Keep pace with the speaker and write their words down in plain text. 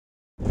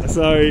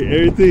Sorry,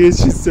 everything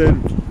is, she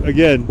said,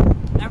 again.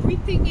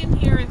 Everything in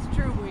here is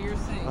true, what you're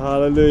saying.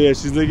 Hallelujah.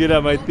 She's looking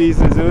at my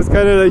thesis. It was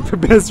kind of like the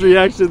best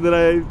reaction that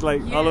I,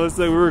 like, all of a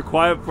sudden we were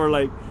quiet for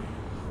like,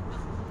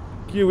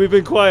 we've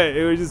been quiet.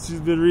 It was just, she's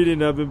been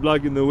reading, I've been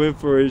blocking the wind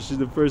for her. She's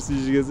the first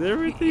thing she goes,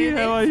 everything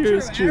how I hear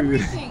is true.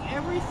 Everything.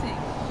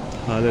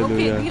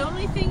 Hallelujah. Okay, the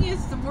only thing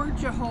is the word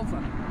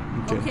Jehovah.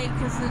 Okay,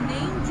 because the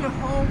name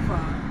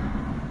Jehovah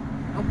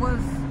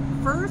was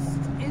first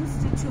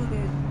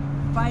instituted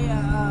by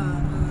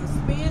a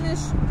Spanish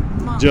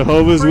monk.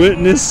 Jehovah's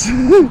Witness?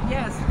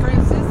 Yes,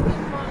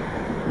 Franciscan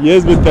monk.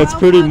 Yes, but that's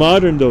pretty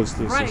modern, those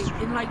things. Right,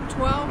 in like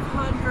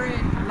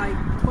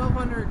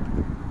 1200,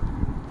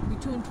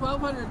 between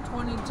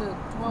 1220 to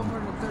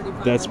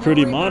 1235. That's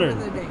pretty modern.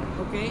 The day,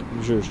 okay?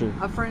 Sure.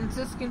 A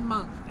Franciscan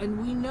monk. And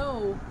we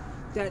know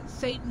that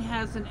Satan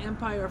has an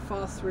empire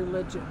false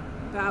religion,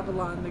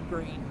 Babylon the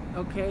Great,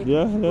 okay?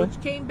 Yeah. Which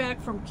came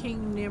back from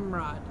King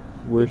Nimrod.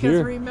 We're because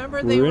here.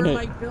 Remember, they were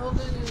like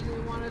building, and they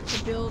wanted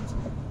to build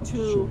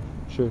to,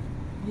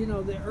 you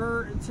know, the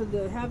earth, to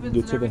the heavens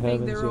and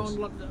everything, their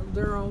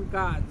own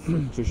gods.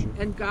 For sure.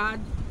 And God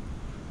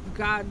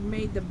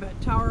made the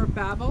Tower of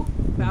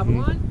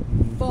Babylon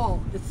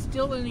fall. It's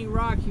still in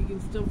Iraq. You can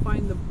still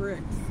find the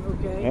bricks.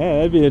 Okay. Yeah,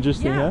 that'd be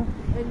interesting. Yeah.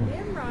 Huh? And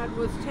Nimrod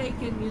was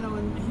taken, you know,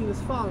 and he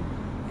was fallen.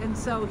 And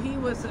so he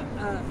was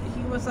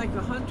like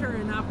a hunter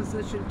in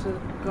opposition to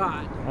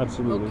God.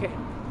 Absolutely. Okay.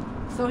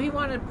 So he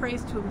wanted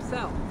praise to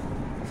himself.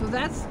 So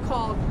that's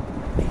called,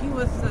 he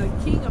was the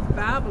king of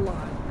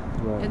Babylon.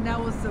 Right. And that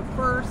was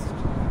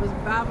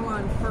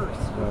Babylon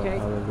first. Okay.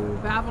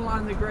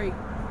 Babylon the Great.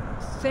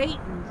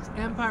 Satan's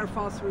empire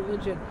false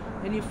religion.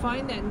 And you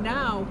find that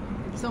now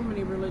in so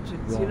many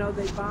religions. You know,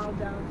 they bow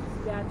down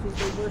to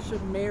statues, they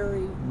worship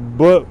Mary,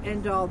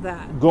 and all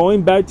that.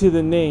 Going back to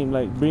the name,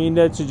 like bringing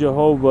that to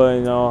Jehovah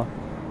and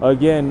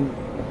again,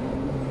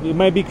 it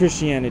might be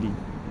Christianity.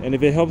 And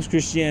if it helps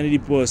Christianity,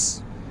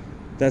 plus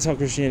that's how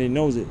Christianity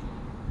knows it.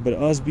 But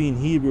us being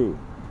Hebrew,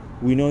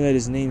 we know that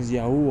his name is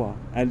Yahuwah.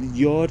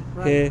 Yod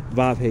He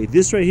Vav He.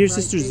 This right here,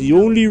 sisters, the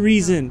only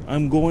reason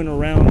I'm going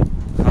around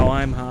how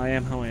I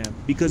am,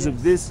 because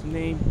of this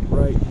name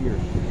right here.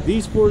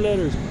 These 4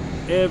 letters,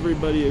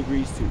 everybody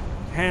agrees to,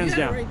 hands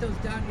down. Write those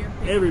down here.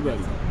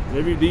 Everybody.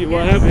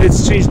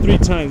 It's changed 3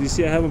 times. You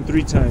see, I have them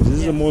 3 times. This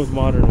is the most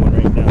modern one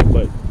right now.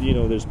 But you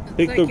know, there's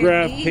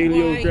pictograph,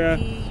 paleograph,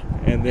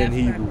 and then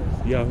Hebrew.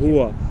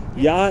 Yahuwah.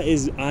 Yah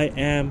is I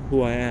am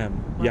who I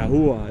am.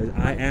 Yahuwah is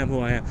I am who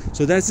I am.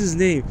 So that's his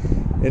name,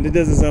 and it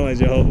doesn't sound like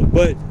Jehovah.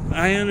 But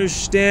I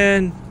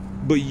understand.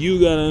 But you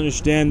gotta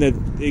understand that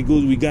it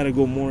goes. We gotta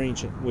go more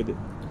ancient with it.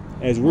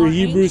 As we're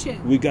Hebrews,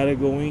 we gotta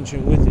go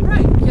ancient with it.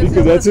 Right,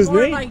 because that's his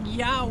name. Like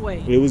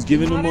Yahweh. It was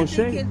given to Moshe.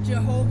 How did they get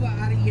Jehovah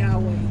out of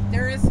Yahweh?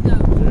 There is no.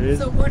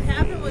 So what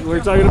happened with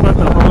We're talking about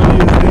the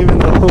holiest name in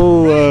the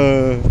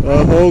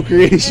whole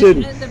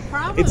creation. And the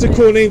problem it's a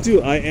cool name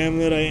too. I am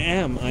that I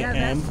am. I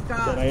am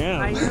that I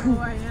am. I am who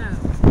I am.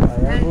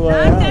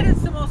 That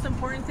is the most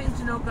important thing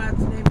to know God's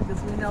name,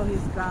 because we know He's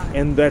God.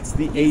 And that's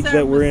the age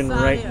that we're in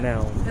right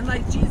now. And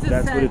like Jesus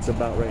that's said, what it's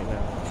about right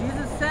now.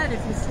 Jesus said,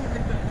 if you see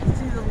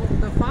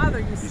the Father,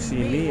 you see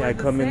me. I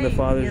come in the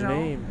Father's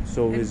name.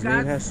 So His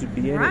name has to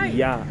be in it.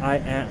 Yeah, I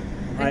am.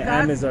 I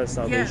am is our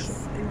salvation.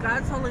 Yes, and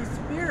God's Holy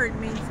Spirit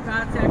means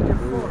God's active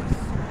force.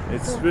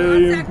 It's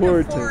really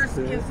important. God's active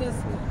force gives us,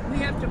 we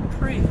have to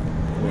pray.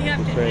 We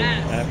have to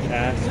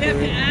ask. We have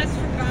to ask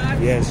for God.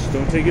 Yes,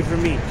 don't take it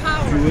from me.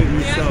 Power. Do it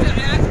yourself. We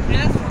have to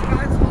ask for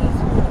God's Holy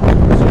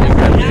Spirit. We have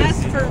to ask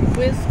for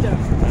wisdom.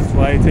 That's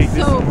why I take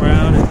this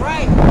around.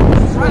 Right.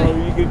 So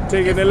you can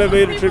take an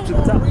elevator trip to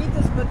the top. Read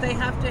this, but they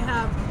have to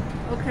have.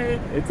 Okay.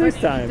 It takes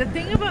time. The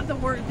thing about the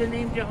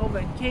name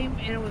Jehovah came,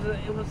 and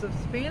it was a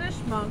Spanish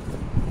monk.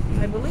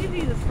 I believe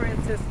he was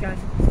Franciscan.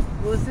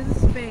 It was in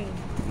Spain,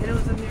 and it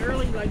was in the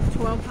early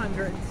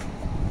 1200s.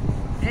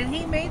 And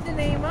he made the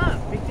name up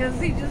because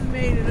he just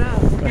made it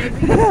up. Okay?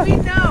 Because we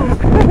know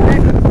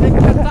that the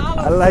Catholicism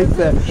I like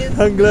that.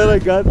 I'm glad I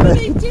got that.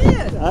 They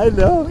did. I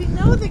know. We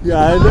know that. Yeah,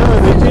 I know.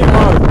 They came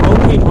hard. All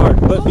came hard.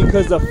 But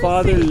because the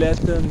Father let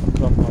them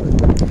come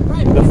hard.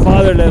 Right. The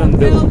Father let them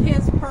do it.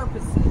 His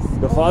purposes.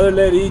 The Father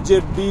let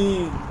Egypt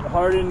be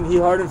hardened. He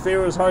hardened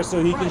Pharaoh's heart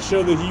so he can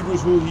show the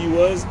Hebrews who he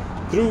was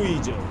through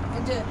Egypt.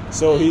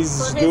 So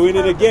he's doing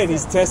it again.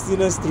 He's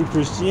testing us through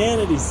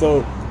Christianity.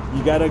 So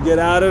you got to get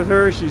out of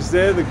her, she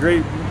said, the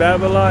great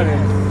Babylon,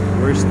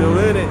 and we're still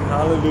in it.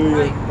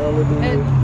 Hallelujah. Hallelujah.